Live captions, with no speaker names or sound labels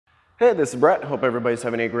Hey, this is Brett. Hope everybody's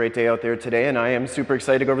having a great day out there today, and I am super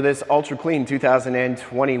excited to go over this ultra clean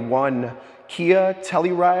 2021 Kia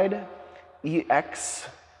Telluride EX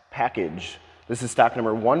package. This is stock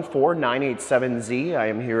number 14987Z. I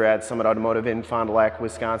am here at Summit Automotive in Fond du Lac,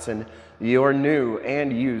 Wisconsin, your new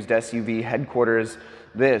and used SUV headquarters.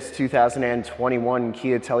 This 2021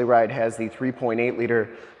 Kia Telluride has the 3.8 liter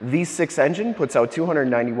V6 engine, puts out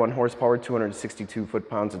 291 horsepower, 262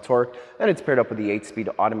 foot-pounds of torque, and it's paired up with the 8-speed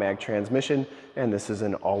automatic transmission, and this is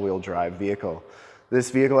an all-wheel drive vehicle. This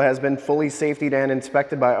vehicle has been fully safetied and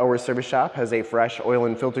inspected by our service shop, has a fresh oil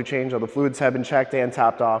and filter change, all the fluids have been checked and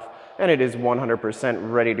topped off, and it is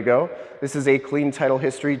 100% ready to go. This is a clean title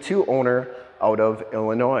history to owner out of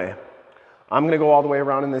Illinois. I'm gonna go all the way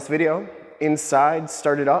around in this video. Inside,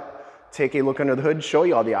 start it up, take a look under the hood, show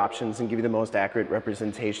you all the options, and give you the most accurate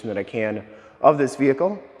representation that I can of this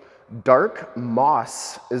vehicle. Dark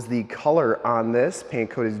moss is the color on this. Paint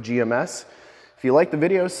code is GMS. If you like the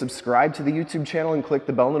video, subscribe to the YouTube channel and click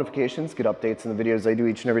the bell notifications. Get updates on the videos I do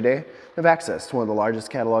each and every day. Have access to one of the largest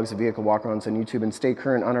catalogs of vehicle walkarounds on YouTube and stay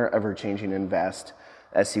current on our ever-changing and vast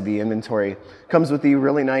SUV inventory. Comes with the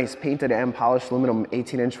really nice painted and polished aluminum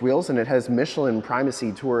 18-inch wheels, and it has Michelin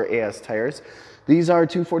Primacy Tour AS tires. These are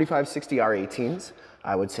 245/60 R18s.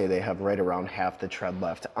 I would say they have right around half the tread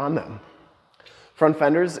left on them. Front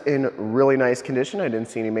fenders in really nice condition. I didn't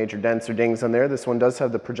see any major dents or dings on there. This one does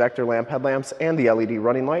have the projector lamp headlamps and the LED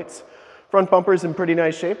running lights. Front bumper's in pretty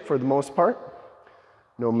nice shape for the most part.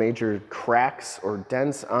 No major cracks or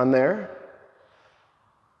dents on there.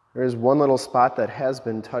 There's one little spot that has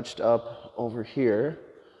been touched up over here,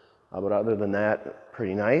 but other than that,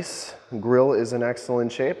 pretty nice. Grille is in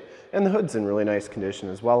excellent shape, and the hood's in really nice condition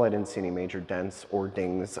as well. I didn't see any major dents or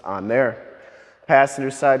dings on there.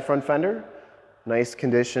 Passenger side front fender, nice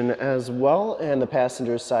condition as well, and the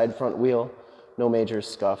passenger side front wheel, no major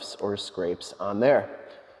scuffs or scrapes on there.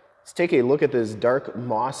 Let's take a look at this dark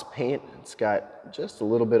moss paint. It's got just a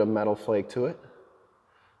little bit of metal flake to it.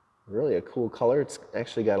 Really a cool color. It's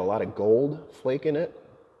actually got a lot of gold flake in it.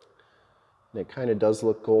 And it kind of does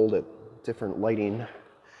look gold at different lighting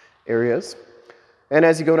areas. And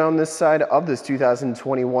as you go down this side of this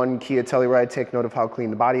 2021 Kia Telluride, take note of how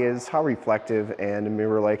clean the body is, how reflective and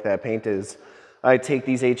mirror-like that paint is. I take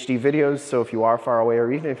these HD videos, so if you are far away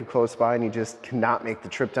or even if you're close by and you just cannot make the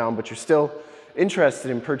trip down, but you're still interested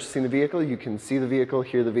in purchasing the vehicle, you can see the vehicle,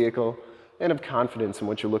 hear the vehicle, and have confidence in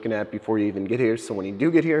what you're looking at before you even get here. So when you do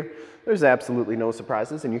get here, there's absolutely no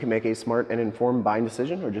surprises, and you can make a smart and informed buying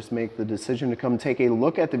decision, or just make the decision to come take a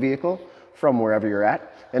look at the vehicle from wherever you're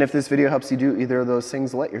at. And if this video helps you do either of those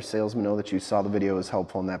things, let your salesman know that you saw the video was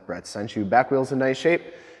helpful and that Brett sent you. Back wheel's in nice shape,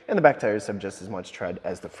 and the back tires have just as much tread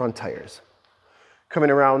as the front tires. Coming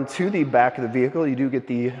around to the back of the vehicle, you do get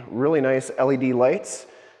the really nice LED lights,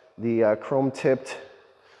 the chrome-tipped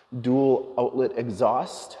dual outlet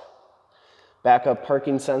exhaust. Backup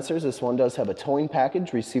parking sensors. This one does have a towing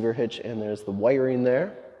package, receiver hitch, and there's the wiring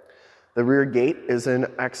there. The rear gate is in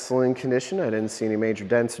excellent condition. I didn't see any major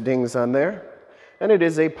dents or dings on there. And it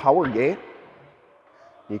is a power gate.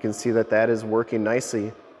 You can see that that is working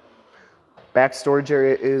nicely. Back storage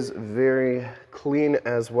area is very clean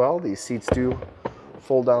as well. These seats do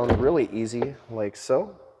fold down really easy, like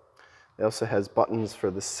so. It also has buttons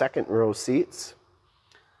for the second row seats.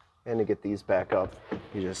 And to get these back up,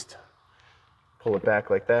 you just pull it back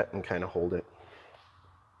like that and kind of hold it.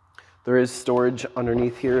 There is storage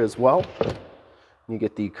underneath here as well. You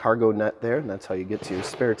get the cargo net there, and that's how you get to your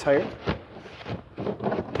spare tire.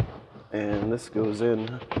 And this goes in,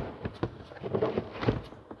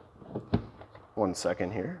 one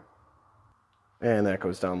second here. And that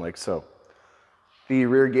goes down like so. The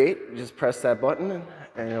rear gate, you just press that button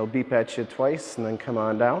and it'll beep at you twice and then come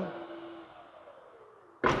on down.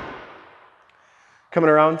 Coming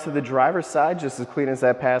around to the driver's side, just as clean as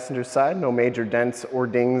that passenger side, no major dents or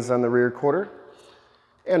dings on the rear quarter.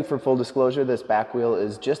 And for full disclosure, this back wheel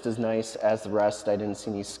is just as nice as the rest. I didn't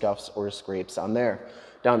see any scuffs or scrapes on there.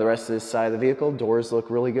 Down the rest of this side of the vehicle, doors look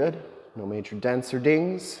really good. No major dents or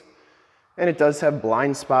dings. And it does have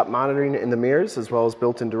blind spot monitoring in the mirrors, as well as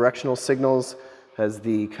built-in directional signals. Has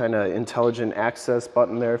the kind of intelligent access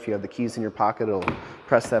button there. If you have the keys in your pocket, it'll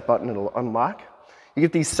press that button, it'll unlock. You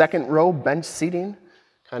get the second row bench seating,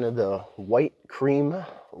 kind of the white cream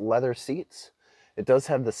leather seats. It does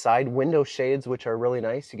have the side window shades, which are really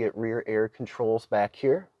nice. You get rear air controls back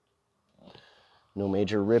here. No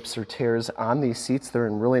major rips or tears on these seats. They're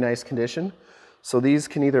in really nice condition. So these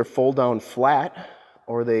can either fold down flat,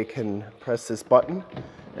 or they can press this button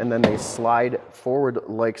and then they slide forward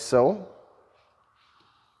like so.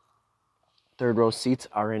 Third row seats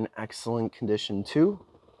are in excellent condition too.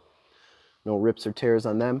 No rips or tears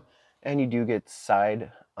on them. And you do get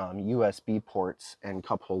side USB ports and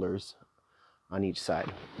cup holders on each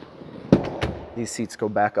side. These seats go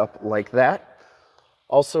back up like that.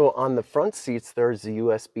 Also on the front seats, there's the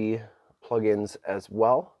USB plug-ins as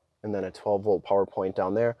well, and then a 12-volt power point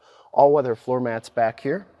down there. All-weather floor mats back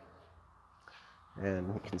here.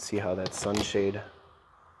 And you can see how that sunshade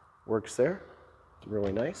works there. It's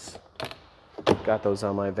really nice. Got those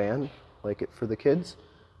on my van, like it for the kids.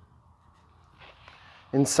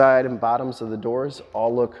 Inside and bottoms of the doors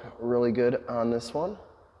all look really good on this one.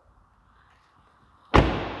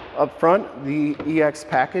 Up front, the EX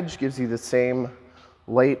package gives you the same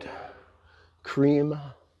light cream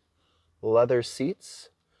leather seats.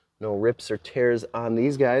 No rips or tears on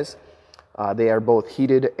these guys. They are both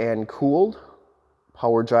heated and cooled.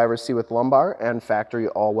 Power driver's seat with lumbar and factory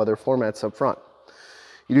all-weather floor mats up front.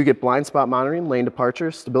 You do get blind spot monitoring, lane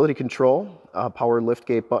departure, stability control, power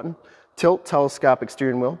liftgate button, tilt telescopic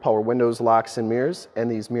steering wheel, power windows, locks, and mirrors, and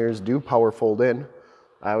these mirrors do power fold in.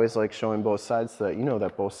 I always like showing both sides so that you know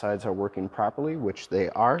that both sides are working properly, which they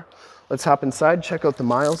are. Let's hop inside, check out the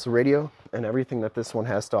miles, the radio, and everything that this one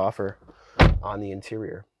has to offer on the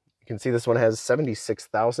interior. You can see this one has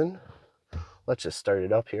 76,000. Let's just start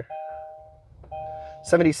it up here.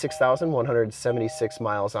 76,176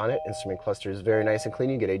 miles on it. Instrument cluster is very nice and clean.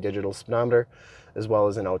 You get a digital speedometer as well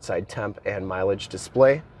as an outside temp and mileage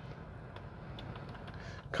display.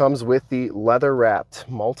 Comes with the leather wrapped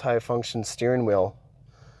multi-function steering wheel.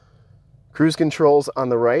 Cruise controls on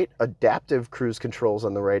the right, adaptive cruise controls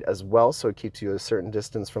on the right as well, so it keeps you a certain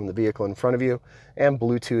distance from the vehicle in front of you, and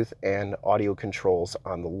Bluetooth and audio controls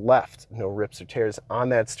on the left. No rips or tears on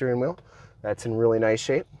that steering wheel. That's in really nice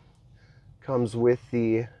shape. Comes with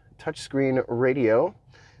the touchscreen radio.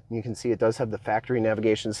 You can see it does have the factory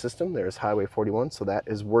navigation system. There's Highway 41, so that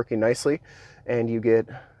is working nicely. And you get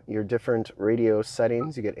your different radio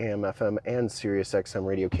settings. You get AM, FM, and Sirius XM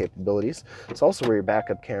radio capabilities. It's also where your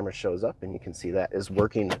backup camera shows up, and you can see that is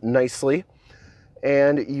working nicely.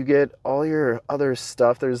 And you get all your other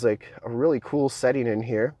stuff. There's like a really cool setting in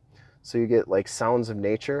here. So you get like sounds of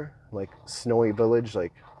nature, like snowy village,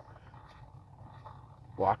 like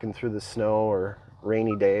walking through the snow or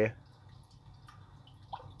rainy day,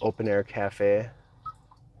 open air cafe,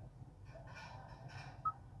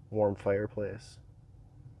 warm fireplace.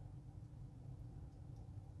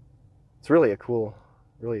 It's really a cool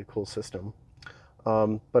system.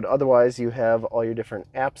 But otherwise, you have all your different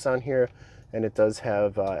apps on here, and it does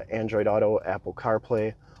have Android Auto, Apple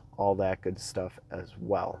CarPlay, all that good stuff as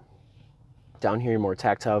well. Down here, your more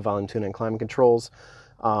tactile volume tune and climate controls.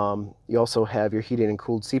 You also have your heated and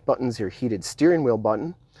cooled seat buttons, your heated steering wheel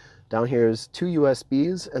button. Down here is 2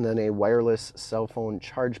 USBs and then a wireless cell phone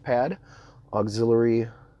charge pad, auxiliary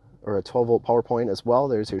or a 12-volt power point as well.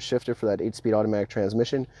 There's your shifter for that 8-speed automatic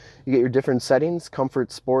transmission. You get your different settings: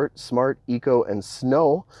 comfort, sport, smart, eco, and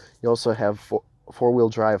snow. You also have four-wheel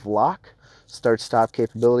drive lock, start-stop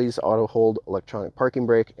capabilities, auto hold, electronic parking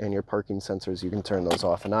brake, and your parking sensors. You can turn those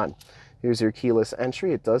off and on. Here's your keyless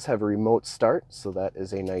entry. It does have a remote start, so that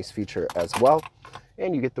is a nice feature as well.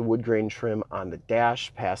 And you get the wood grain trim on the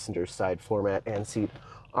dash. Passenger side floor mat and seat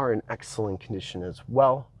are in excellent condition as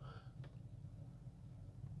well.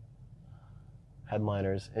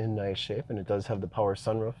 Headliners in nice shape, and it does have the power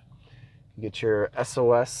sunroof. You get your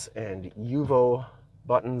SOS and UVO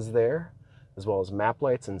buttons there, as well as map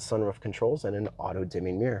lights and sunroof controls, and an auto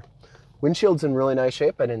dimming mirror. Windshield's in really nice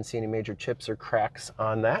shape. I didn't see any major chips or cracks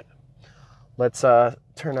on that. Let's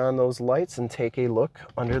turn on those lights and take a look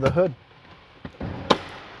under the hood.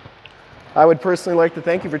 I would personally like to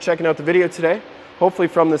thank you for checking out the video today. Hopefully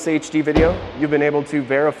from this HD video, you've been able to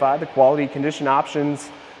verify the quality, condition, options,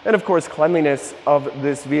 and of course cleanliness of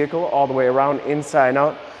this vehicle all the way around, inside and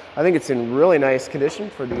out. I think it's in really nice condition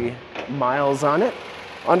for the miles on it.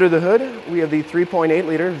 Under the hood, we have the 3.8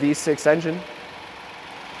 liter V6 engine,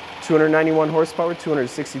 291 horsepower,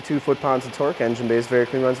 262 foot-pounds of torque. Engine bay is very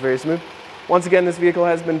clean, runs very smooth. Once again, this vehicle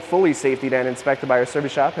has been fully safetied and inspected by our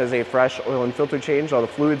service shop, has a fresh oil and filter change. All the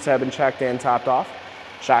fluids have been checked and topped off.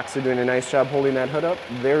 Shocks are doing a nice job holding that hood up.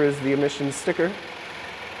 There is the emissions sticker.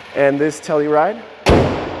 And this Telluride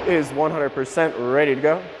is 100% ready to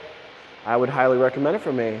go. I would highly recommend it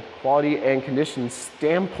from a quality and condition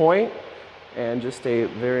standpoint, and just a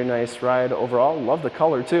very nice ride overall. Love the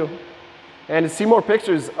color too. And to see more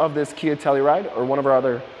pictures of this Kia Telluride or one of our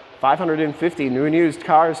other 550 new and used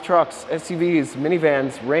cars, trucks, SUVs,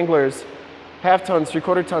 minivans, Wranglers, half tons,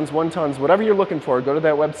 3/4 tons, 1 tons, whatever you're looking for, go to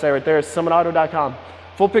that website right there, summitauto.com.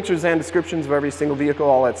 Full pictures and descriptions of every single vehicle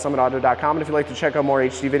all at summitauto.com. And if you'd like to check out more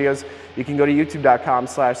HD videos, you can go to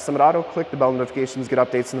youtube.com/summitauto, click the bell notifications, get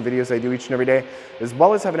updates on the videos I do each and every day, as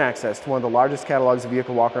well as having access to one of the largest catalogs of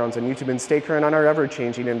vehicle walkarounds on YouTube, and stay current on our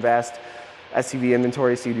ever-changing and vast SUV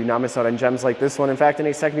inventory so you do not miss out on gems like this one. In fact, in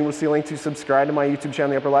a second you will see a link to subscribe to my YouTube channel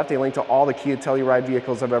in the upper left, a link to all the Kia Telluride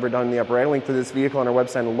vehicles I've ever done in the upper right, a link to this vehicle on our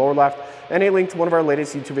website in the lower left, and a link to one of our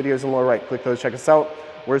latest YouTube videos in the lower right. Click those, check us out.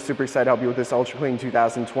 We're super excited to help you with this ultra clean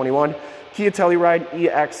 2021 Kia Telluride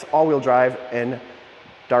EX all-wheel drive in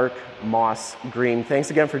dark moss green.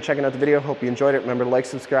 Thanks again for checking out the video. Hope you enjoyed it. Remember to like,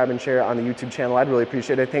 subscribe, and share on the YouTube channel. I'd really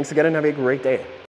appreciate it. Thanks again and have a great day.